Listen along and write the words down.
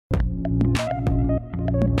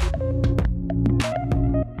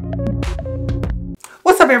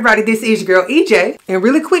What's up, everybody? This is your girl EJ, and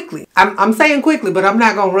really quickly, I'm saying quickly, but I'm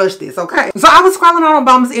not gonna rush this, okay? So I was scrolling on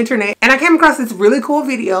Obama's internet, and I came across this really cool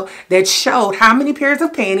video that showed how many pairs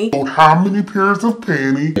of panties.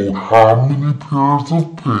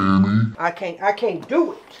 I can't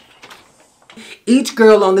do it. Each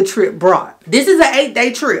girl on the trip brought. This is an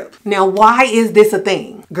 8-day trip. Now, why is this a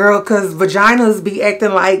thing? Girl, because vaginas be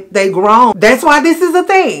acting like they grown. That's why this is a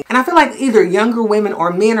thing. And I feel like either younger women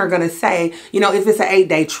or men are going to say, you know, if it's an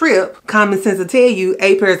 8-day trip, common sense will tell you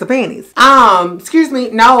 8 pairs of panties. Excuse me.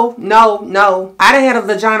 No. I done had a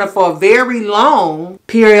vagina for a very long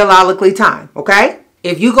periodically time, okay?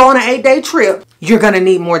 If you go on an 8-day trip, you're going to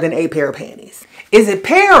need more than 8 pair of panties. Is it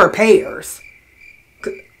pair or pairs?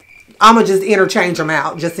 I'm going to just interchange them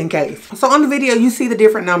out just in case. So on the video, you see the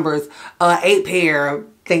different numbers. 8 pair, I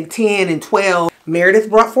think 10 and 12. Meredith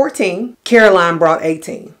brought 14. Caroline brought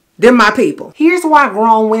 18. Them my people. Here's why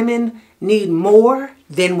grown women need more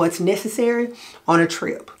than what's necessary on a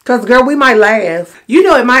trip. Because, girl, we might laugh. You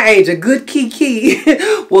know, at my age, a good kiki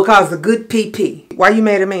will cause a good PP. Why you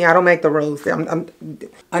mad at me? I don't make the rules.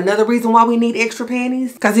 Another reason why we need extra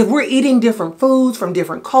panties, because if we're eating different foods from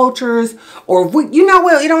different cultures, or if we, you know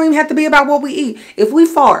what, it don't even have to be about what we eat. If we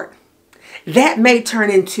fart, that may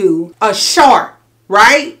turn into a shark,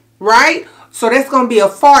 right? So that's going to be a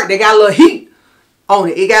fart that got a little heat on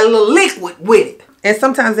it. It got a little liquid with it. And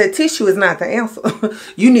sometimes that tissue is not the answer.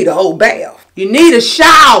 You need a whole bath. You need a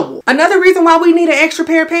shower. Another reason why we need an extra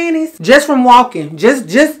pair of panties, just from walking.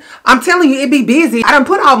 I'm telling you, it be busy. I done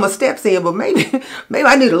put all my steps in, but maybe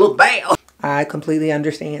I need a little bath. I completely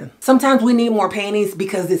understand. Sometimes we need more panties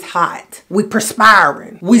because it's hot. We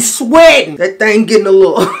perspiring. We sweating. That thing getting a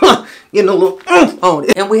little, oomph on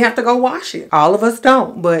it. And we have to go wash it. All of us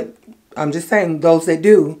don't, but I'm just saying those that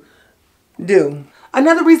do.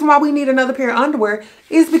 Another reason why we need another pair of underwear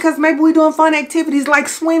is because maybe we're doing fun activities like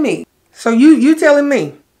swimming. So you telling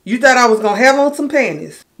me you thought I was going to have on some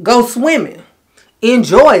panties, go swimming,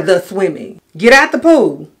 enjoy the swimming, get out the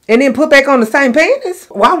pool, and then put back on the same panties?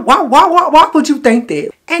 Why would you think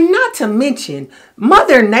that? And not to mention,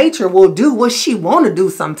 Mother Nature will do what she want to do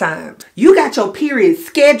sometimes. You got your period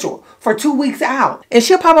scheduled for 2 weeks out, and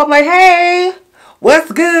she'll pop up like, hey,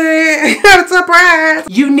 what's good? Got a surprise.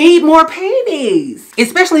 You need more panties.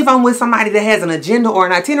 Especially if I'm with somebody that has an agenda or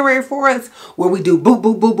an itinerary for us where we do boop,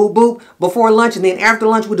 boop, boop, boop, boop before lunch, and then after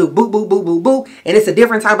lunch we do boop, boop, boop, boop, boop. And it's a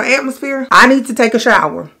different type of atmosphere. I need to take a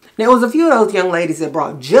shower. There was a few of those young ladies that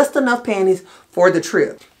brought just enough panties for the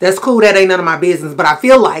trip. That's cool. That ain't none of my business. But I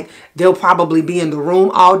feel like they'll probably be in the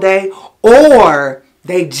room all day, or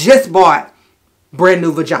they just bought brand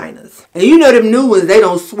new vaginas. And you know them new ones, they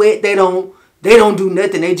don't sweat, they don't do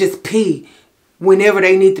nothing. They just pee whenever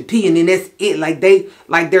they need to pee, and then that's it. Like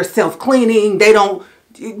they're self-cleaning. They don't,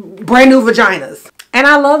 brand new vaginas. And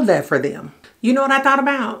I love that for them. You know what I thought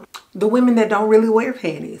about? The women that don't really wear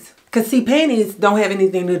panties. Because see, panties don't have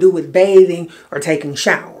anything to do with bathing or taking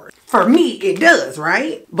showers. For me, it does,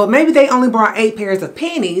 right? But maybe they only brought 8 pairs of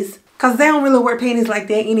panties because they don't really wear panties like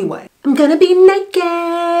that anyway. I'm gonna be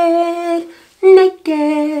naked.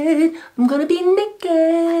 I'm gonna be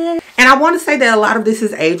naked. And I want to say that a lot of this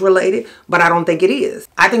is age related, but I don't think it is.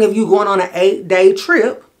 I think if you're going on an 8-day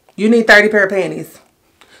trip, you need 30 pair of panties.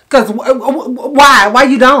 Because why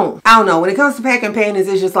you don't? I don't know. When it comes to packing panties,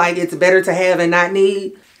 it's just like it's better to have and not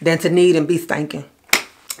need than to need and be stinking.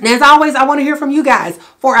 And as always, I want to hear from you guys.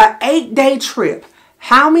 For an 8-day trip,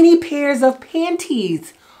 how many pairs of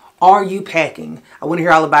panties are you packing? I want to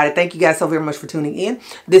hear all about it. Thank you guys so very much for tuning in.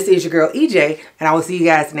 This is your girl EJ, and I will see you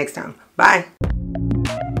guys next time. Bye.